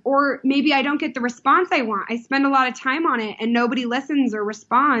negative, or maybe I don't get the response I want, I spend a lot of time on it and nobody listens or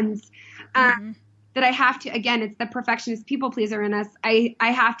responds, that I have to, again, it's the perfectionist people pleaser in us. I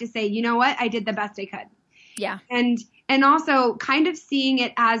have to say, you know what? I did the best I could. Yeah. And also kind of seeing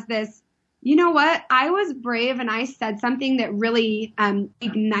it as this, you know what? I was brave and I said something that really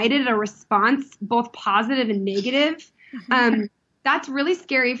ignited a response, both positive and negative. That's really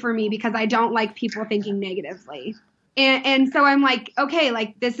scary for me because I don't like people thinking negatively. And so I'm like, okay,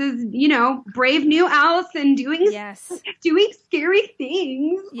 like this is, brave new Alison doing scary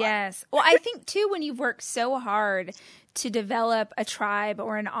things. Yes. Well, I think too, when you've worked so hard to develop a tribe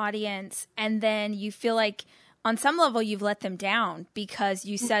or an audience, and then you feel like on some level you've let them down because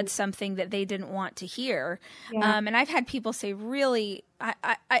you said something that they didn't want to hear. Yeah. And I've had people say really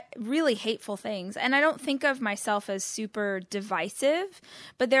hateful things. And I don't think of myself as super divisive,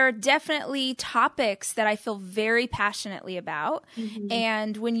 but there are definitely topics that I feel very passionately about.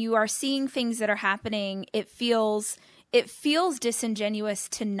 And when you are seeing things that are happening, it feels disingenuous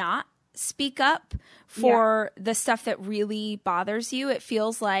to not speak up for the stuff that really bothers you. It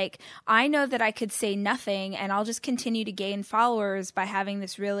feels like I know that I could say nothing and I'll just continue to gain followers by having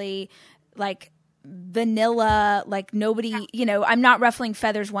this really like vanilla, like nobody, I'm not ruffling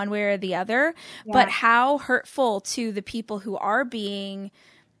feathers one way or the other, but how hurtful to the people who are being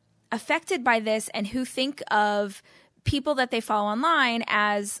affected by this and who think of people that they follow online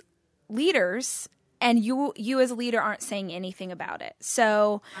as leaders, and you as a leader aren't saying anything about it.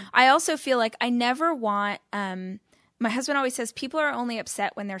 So I also feel like I never want, my husband always says people are only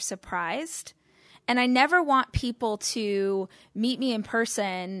upset when they're surprised. And I never want people to meet me in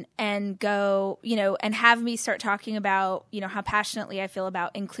person and go, and have me start talking about, how passionately I feel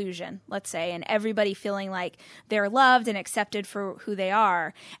about inclusion, let's say, and everybody feeling like they're loved and accepted for who they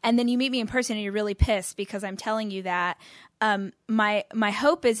are. And then you meet me in person and you're really pissed because I'm telling you that. My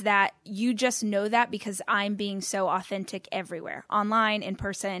hope is that you just know that because I'm being so authentic everywhere, online, in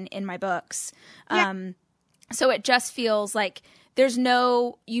person, in my books. So it just feels like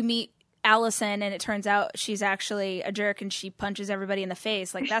you meet Alison and it turns out she's actually a jerk and she punches everybody in the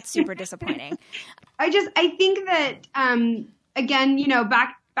face. Like, that's super disappointing. I think that, again,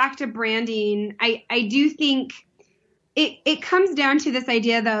 back to branding, I do think it comes down to this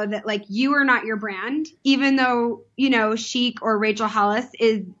idea though, that like you are not your brand, even though, Chic or Rachel Hollis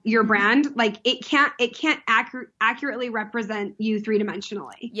is your brand. Like it can't accurately represent you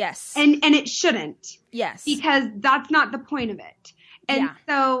three-dimensionally. Yes. And it shouldn't. Yes. Because that's not the point of it. And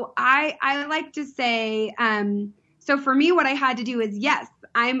so I like to say, so for me, what I had to do is, yes,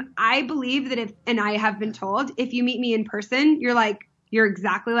 I believe that and I have been told, if you meet me in person, you're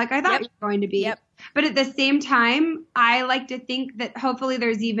exactly like I thought you were going to be. Yep. But at the same time, I like to think that hopefully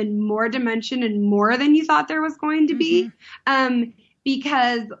there's even more dimension and more than you thought there was going to be.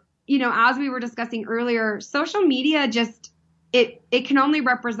 Because, as we were discussing earlier, social media it can only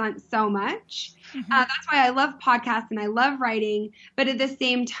represent so much. That's why I love podcasts and I love writing. But at the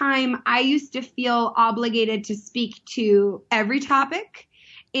same time, I used to feel obligated to speak to every topic.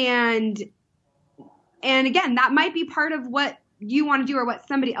 And again, that might be part of what you want to do or what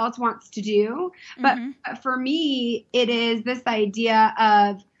somebody else wants to do. But for me, it is this idea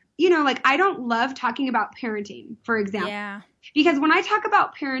of, I don't love talking about parenting, for example. Yeah. Because when I talk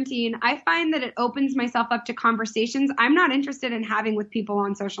about parenting, I find that it opens myself up to conversations I'm not interested in having with people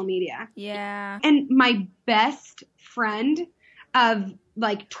on social media. Yeah. And my best friend of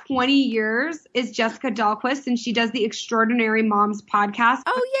like 20 years is Jessica Dahlquist, and she does the Extraordinary Moms podcast.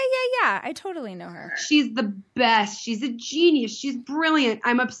 Oh, yeah. I totally know her. She's the best. She's a genius. She's brilliant.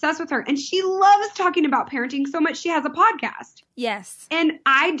 I'm obsessed with her. And she loves talking about parenting so much she has a podcast. Yes. And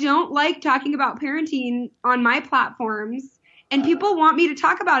I don't like talking about parenting on my platforms. And people want me to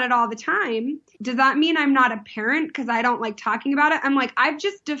talk about it all the time. Does that mean I'm not a parent because I don't like talking about it? I'm like, I've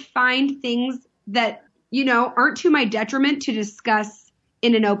just defined things that, aren't to my detriment to discuss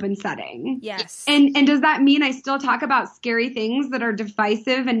in an open setting. Yes. And does that mean I still talk about scary things that are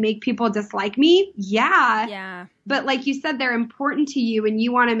divisive and make people dislike me? Yeah. Yeah. But like you said, they're important to you and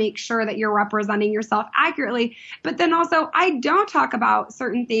you want to make sure that you're representing yourself accurately. But then also, I don't talk about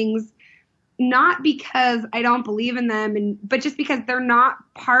certain things not because I don't believe in them, but just because they're not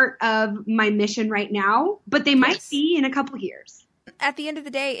part of my mission right now, but they might be in a couple years. At the end of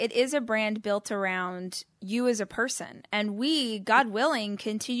the day, it is a brand built around you as a person. And we, God willing,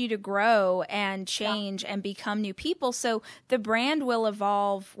 continue to grow and change and become new people. So the brand will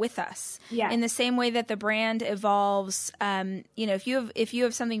evolve with us. Yeah. In the same way that the brand evolves, if you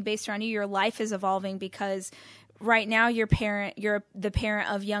have something based around you, your life is evolving because right now you're the parent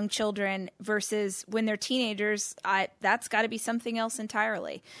of young children versus when they're teenagers, that's got to be something else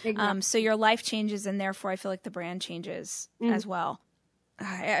entirely. Exactly. So your life changes and therefore I feel like the brand changes as well.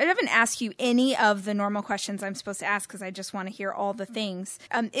 I haven't asked you any of the normal questions I'm supposed to ask because I just want to hear all the things.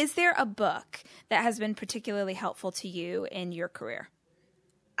 Is there a book that has been particularly helpful to you in your career?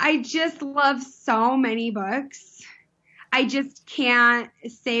 I just love so many books. I just can't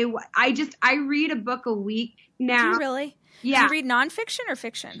say what I read a book a week now. Do you really? Yeah. Do you read nonfiction or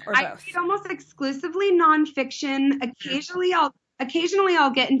fiction or both? I read almost exclusively nonfiction. Occasionally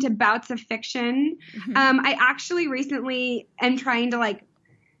I'll get into bouts of fiction. I actually recently am trying to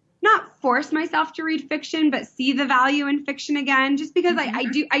not force myself to read fiction, but see the value in fiction again, just because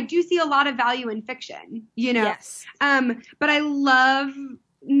I do see a lot of value in fiction, Yes. But I love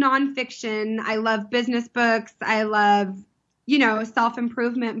nonfiction. I love business books. I love,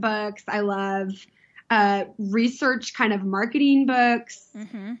 self-improvement books. I love research kind of marketing books.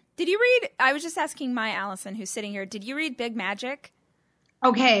 Did you read, I was just asking my Alison who's sitting here, did you read Big Magic?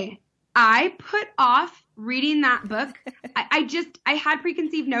 Okay. I put off reading that book. I had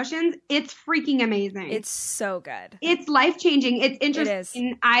preconceived notions. It's freaking amazing. It's so good. It's life-changing. It's interesting.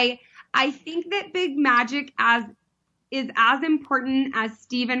 It is. I think that Big Magic as is as important as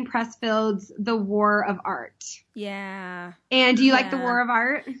Stephen Pressfield's The War of Art. Yeah. And do you like The War of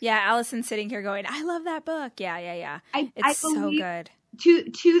Art? Yeah, Allison's sitting here going, I love that book. Yeah. It's so good. To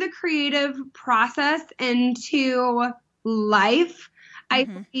the creative process and to life, I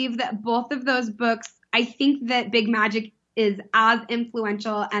believe that both of those books, I think that Big Magic is as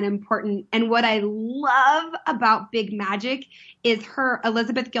influential and important. And what I love about Big Magic is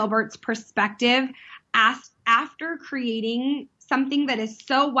Elizabeth Gilbert's perspective after creating something that is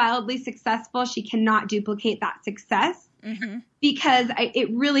so wildly successful, she cannot duplicate that success. Because it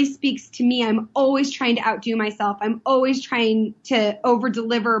really speaks to me. I'm always trying to outdo myself. I'm always trying to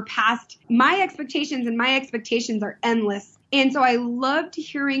over-deliver past my expectations, and my expectations are endless. And so I loved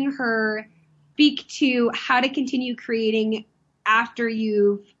hearing her speak to how to continue creating after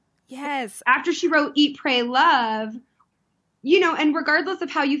she wrote Eat, Pray, Love, and regardless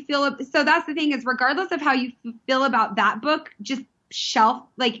of how you feel. So that's the thing, is regardless of how you feel about that book, just shelf,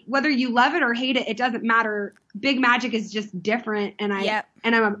 like whether you love it or hate it, it doesn't matter. Big Magic is just different, and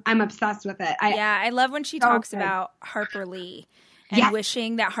I'm obsessed with it. I love when she talks about Harper Lee and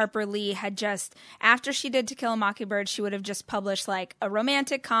wishing that Harper Lee had just, after she did To Kill a Mockingbird, she would have just published like a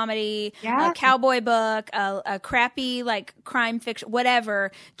romantic comedy, a cowboy book, a crappy like crime fiction,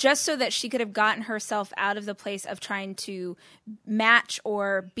 whatever, just so that she could have gotten herself out of the place of trying to match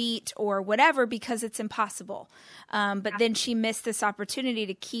or beat or whatever, because it's impossible. But then she missed this opportunity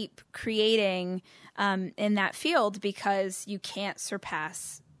to keep creating in that field, because you can't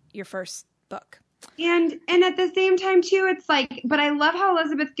surpass your first book. And at the same time too, it's like, but I love how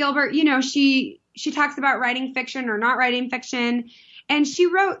Elizabeth Gilbert, she talks about writing fiction or not writing fiction. And she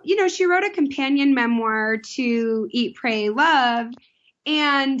wrote a companion memoir to Eat, Pray, Love.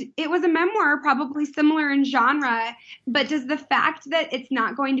 And it was a memoir probably similar in genre, but does the fact that it's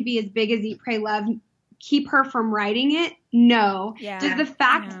not going to be as big as Eat, Pray, Love keep her from writing it? No. Yeah. Does the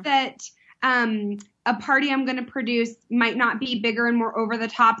fact that a party I'm going to produce might not be bigger and more over the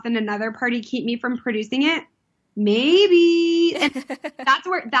top than another party keep me from producing it? Maybe. And that's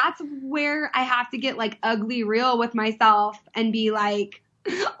where I have to get like ugly real with myself and be like,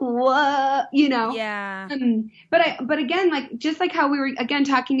 what, Yeah. But again, like, just like how we were again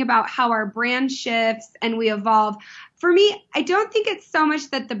talking about how our brand shifts and we evolve. For me, I don't think it's so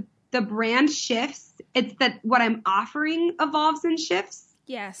much that the brand shifts. It's that what I'm offering evolves and shifts.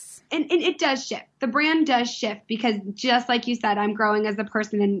 Yes. And it does shift. The brand does shift, because just like you said, I'm growing as a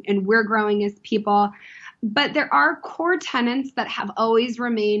person and we're growing as people. But there are core tenets that have always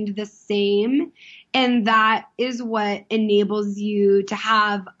remained the same. And that is what enables you to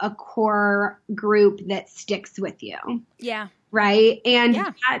have a core group that sticks with you. Yeah. Right. And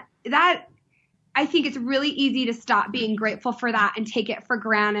that I think it's really easy to stop being grateful for that and take it for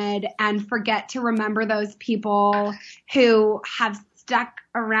granted and forget to remember those people who have stuck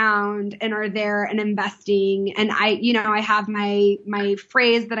around and are there and investing. And I have my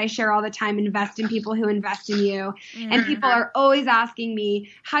phrase that I share all the time: invest in people who invest in you. Mm-hmm. And people are always asking me,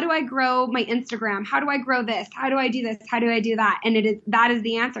 how do I grow my Instagram? How do I grow this? How do I do this? How do I do that? And that is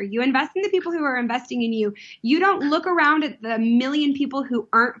the answer. You invest in the people who are investing in you. You don't look around at the million people who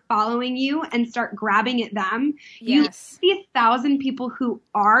aren't following you and start grabbing at them. Yes. You see 1,000 people who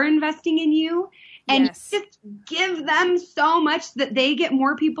are investing in you. And just give them so much that they get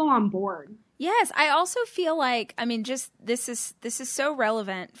more people on board. Yes, I also feel like, this is so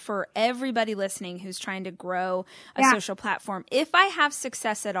relevant for everybody listening who's trying to grow a social platform. If I have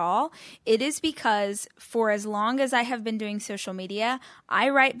success at all, it is because for as long as I have been doing social media, I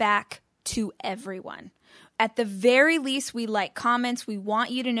write back to everyone. At the very least, we like comments. We want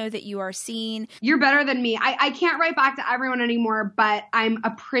you to know that you are seen. You're better than me. I can't write back to everyone anymore, but I'm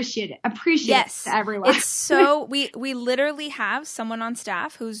appreciative to everyone. It's so we literally have someone on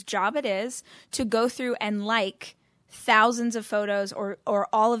staff whose job it is to go through and like thousands of photos or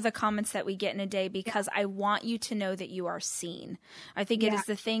all of the comments that we get in a day, because I want you to know that you are seen. I think it is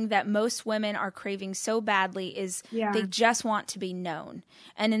the thing that most women are craving so badly, is they just want to be known.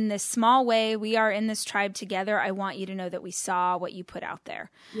 And in this small way, we are in this tribe together. I want you to know that we saw what you put out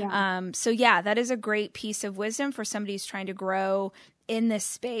there. That is a great piece of wisdom for somebody who's trying to grow in this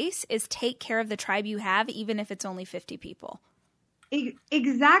space, is take care of the tribe you have, even if it's only 50 people.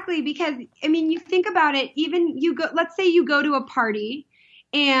 Exactly, because you think about it, even let's say you go to a party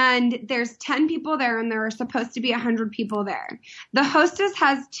and there's 10 people there and there are supposed to be 100 people there. The hostess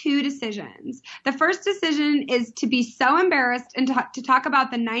has two decisions. The first decision is to be so embarrassed and to talk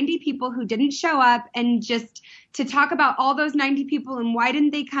about the 90 people who didn't show up, and just to talk about all those 90 people and why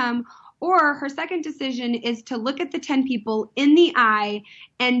didn't they come. Or her second decision is to look at the 10 people in the eye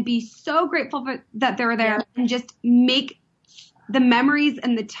and be so grateful that they're there and just make the memories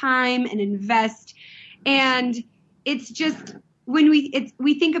and the time and invest. And it's just, when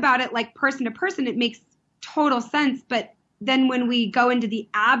we think about it like person to person, it makes total sense. But then when we go into the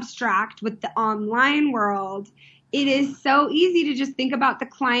abstract with the online world, it is so easy to just think about the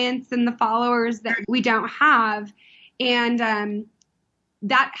clients and the followers that we don't have. And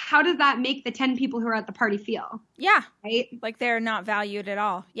how does that make the 10 people who are at the party feel? Yeah. Right? Like they're not valued at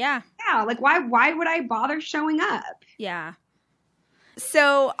all. Yeah. Yeah. Like why would I bother showing up? Yeah.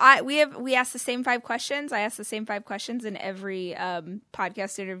 So we asked the same 5 questions. I ask the same 5 questions in every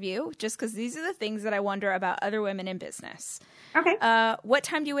podcast interview, just because these are the things that I wonder about other women in business. Okay. What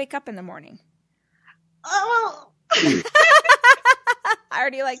time do you wake up in the morning? Oh. I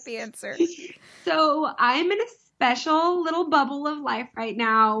already like the answer. So I'm in a special little bubble of life right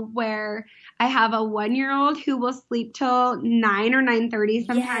now where I have a 1-year-old who will sleep till 9 or 9:30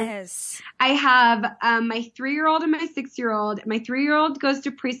 sometimes. Yes. I have my 3-year-old and my 6-year-old. My 3-year-old goes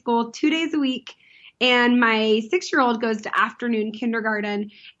to preschool 2 days a week, and my 6-year-old goes to afternoon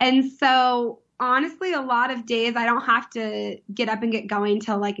kindergarten. And so honestly, a lot of days I don't have to get up and get going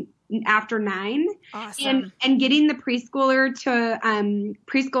till like after 9. Awesome. And getting the preschooler to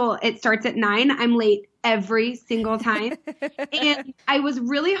preschool, it starts at 9. I'm late every single time. And I was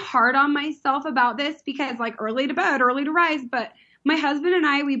really hard on myself about this because like early to bed, early to rise. But my husband and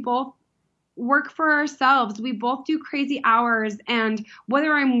I, we both work for ourselves. We both do crazy hours. And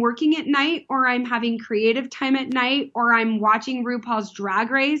whether I'm working at night or I'm having creative time at night or I'm watching RuPaul's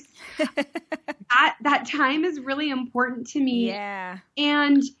Drag Race, that time is really important to me. Yeah.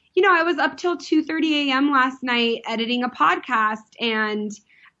 And, you know, I was up till 2:30 a.m. last night editing a podcast, and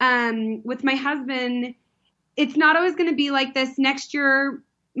with my husband, it's not always going to be like this. Next year,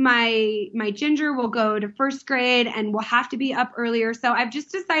 my Ginger will go to first grade and will have to be up earlier. So I've just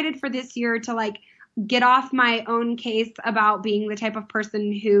decided for this year to like get off my own case about being the type of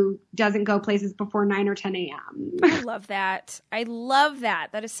person who doesn't go places before 9 or 10 a.m. I love that. I love that.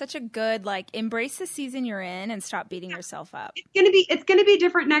 That is such a good, like, embrace the season you're in and stop beating yourself up. It's gonna be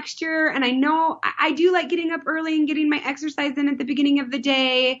different next year. And I know I do like getting up early and getting my exercise in at the beginning of the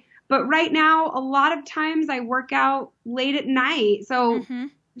day. But right now, a lot of times I work out late at night. So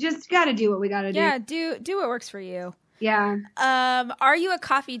just got to do what we got to do. Yeah, do what works for you. Yeah. Are you a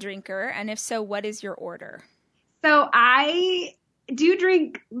coffee drinker? And if so, what is your order? So I do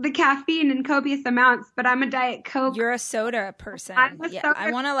drink the caffeine in copious amounts, but I'm a Diet Coke. You're a soda person. Soda. I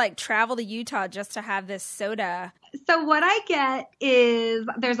want to like travel to Utah just to have this soda. So what I get is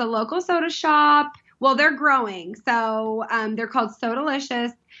there's a local soda shop. Well, they're growing. So they're called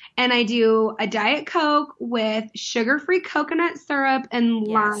Sodalicious. And I do a Diet Coke with sugar-free coconut syrup and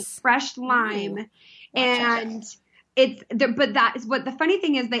fresh lime. Ooh. And but that is what the funny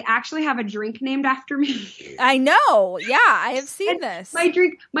thing is, they actually have a drink named after me. I know. Yeah, I have seen this. My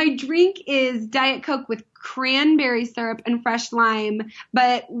drink is Diet Coke with cranberry syrup and fresh lime.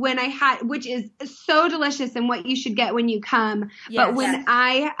 But which is so delicious and what you should get when you come. Yes. But when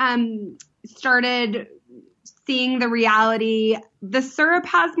I started seeing the reality, the syrup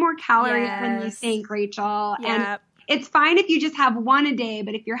has more calories than you think, Rachel. Yep. And it's fine if you just have one a day,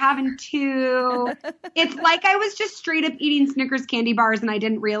 but if you're having 2, it's like I was just straight up eating Snickers candy bars and I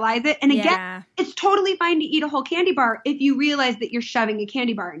didn't realize it. And again, it's totally fine to eat a whole candy bar if you realize that you're shoving a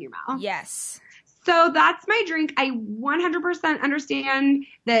candy bar in your mouth. Yes. So that's my drink. I 100% understand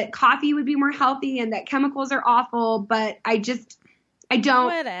that coffee would be more healthy and that chemicals are awful, but I don't.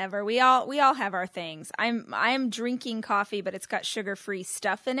 Whatever. We all have our things. I'm drinking coffee, but it's got sugar-free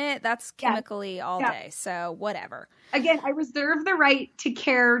stuff in it. That's chemically all day. So whatever. Again, I reserve the right to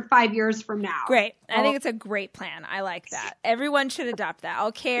care 5 years from now. Great. I think it's a great plan. I like that. Everyone should adopt that.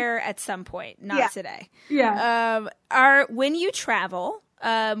 I'll care at some point, not today. Yeah. When you travel,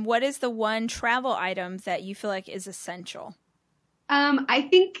 what is the one travel item that you feel like is essential? I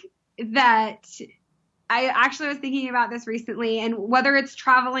think that I actually was thinking about this recently, and whether it's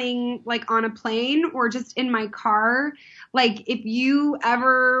traveling like on a plane or just in my car, like if you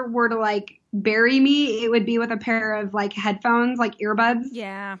ever were to like bury me, it would be with a pair of like headphones, like earbuds.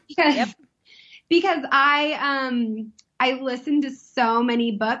 Yeah. Because I listen to so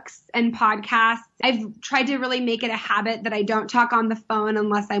many books and podcasts. I've tried to really make it a habit that I don't talk on the phone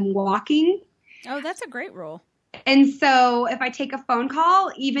unless I'm walking. Oh, that's a great rule. And so if I take a phone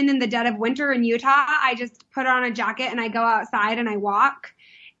call, even in the dead of winter in Utah, I just put on a jacket and I go outside and I walk.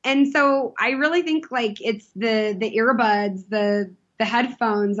 And so I really think like it's the earbuds, the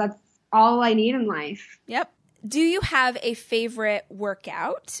headphones. That's all I need in life. Yep. Do you have a favorite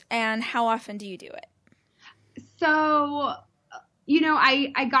workout, and how often do you do it? So,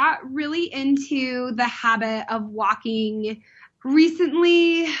 I got really into the habit of walking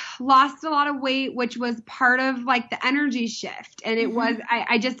recently, lost a lot of weight, which was part of like the energy shift. And it was,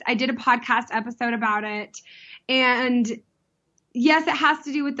 I did a podcast episode about it. And yes, it has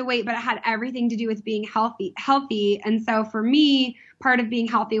to do with the weight, but it had everything to do with being healthy. And so for me, part of being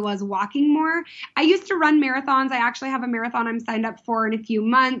healthy was walking more. I used to run marathons. I actually have a marathon I'm signed up for in a few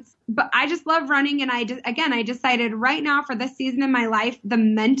months, but I just love running. And I decided right now for this season in my life, the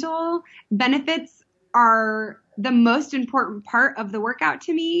mental benefits are the most important part of the workout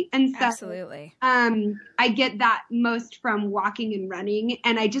to me. And so, absolutely. I get that most from walking and running.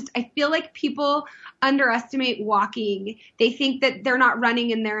 And I feel like people underestimate walking. They think that they're not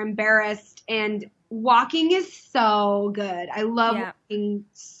running and they're embarrassed. And walking is so good. I love walking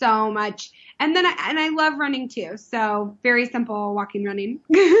so much. And then I love running too. So very simple walking, running.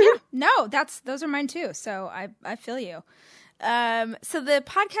 Yeah, no, those are mine too. So I feel you. So the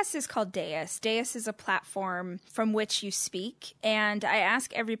podcast is called Deus. Deus is a platform from which you speak. And I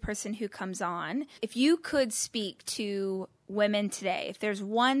ask every person who comes on, if you could speak to women today, if there's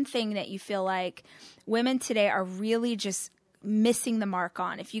one thing that you feel like women today are really just missing the mark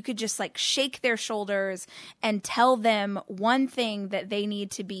on, if you could just like shake their shoulders and tell them one thing that they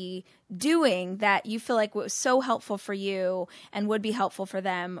need to be doing that you feel like was so helpful for you and would be helpful for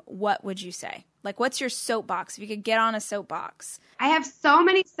them, what would you say? Like, what's your soapbox? If you could get on a soapbox. I have so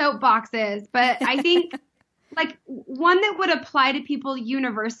many soapboxes, but I think like one that would apply to people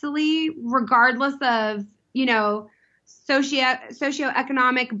universally, regardless of,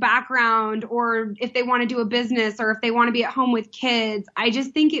 socioeconomic background, or if they want to do a business, or if they want to be at home with kids. I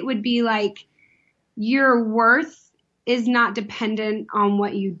just think it would be like, your worth is not dependent on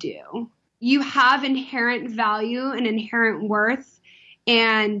what you do. You have inherent value and inherent worth,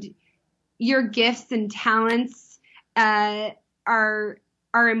 and your gifts and talents are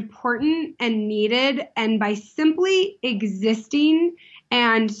important and needed. And by simply existing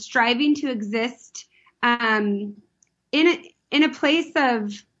and striving to exist in a place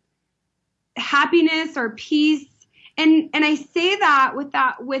of happiness or peace, and I say that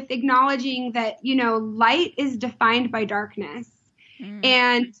with acknowledging that light is defined by darkness,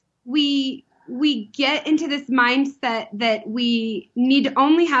 and we get into this mindset that we need to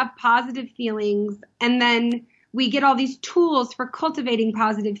only have positive feelings, and then we get all these tools for cultivating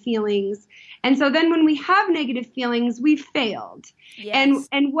positive feelings. And so then when we have negative feelings, we've failed. Yes.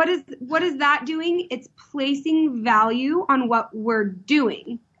 And what is that doing? It's placing value on what we're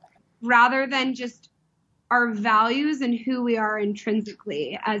doing rather than just our values and who we are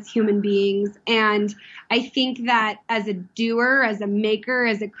intrinsically as human beings. And I think that as a doer, as a maker,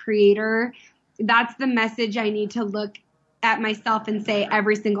 as a creator, that's the message I need to look at myself and say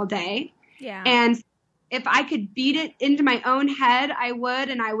every single day. Yeah. And if I could beat it into my own head, I would,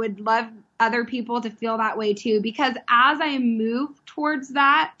 and I would love other people to feel that way too. Because as I move towards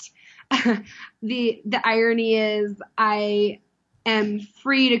that, the irony is I am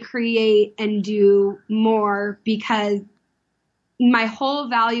free to create and do more, because my whole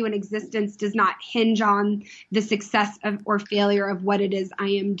value and existence does not hinge on the success or failure of what it is I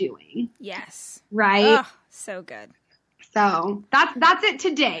am doing. Yes. Right? Oh, so good. So that's it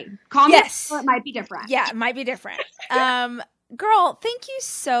today. Call me. Yes. It might be different. Yeah, it might be different. Girl, thank you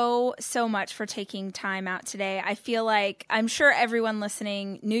so much for taking time out today. I feel like I'm sure everyone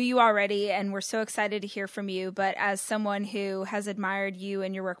listening knew you already, and we're so excited to hear from you. But as someone who has admired you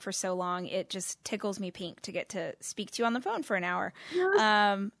and your work for so long, it just tickles me pink to get to speak to you on the phone for an hour.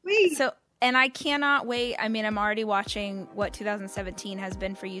 And I cannot wait. I mean, I'm already watching what 2017 has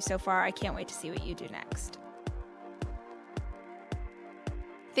been for you so far. I can't wait to see what you do next.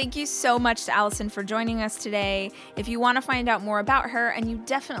 Thank you so much to Alison for joining us today. If you want to find out more about her, and you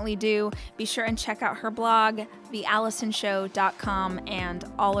definitely do, be sure and check out her blog, thealisonshow.com, and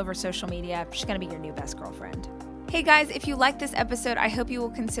all over social media. She's going to be your new best girlfriend. Hey guys, if you like this episode, I hope you will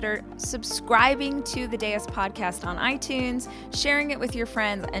consider subscribing to the Deus podcast on iTunes, sharing it with your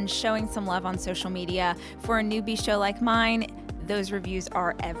friends, and showing some love on social media. For a newbie show like mine, those reviews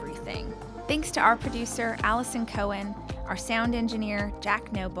are everything. Thanks to our producer, Alison Cohen, our sound engineer,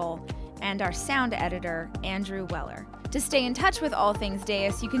 Jack Noble, and our sound editor, Andrew Weller. To stay in touch with all things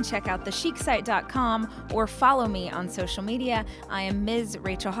Deus, you can check out thechicSite.com or follow me on social media. I am Ms.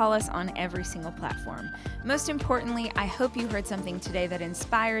 Rachel Hollis on every single platform. Most importantly, I hope you heard something today that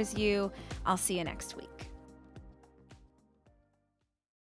inspires you. I'll see you next week.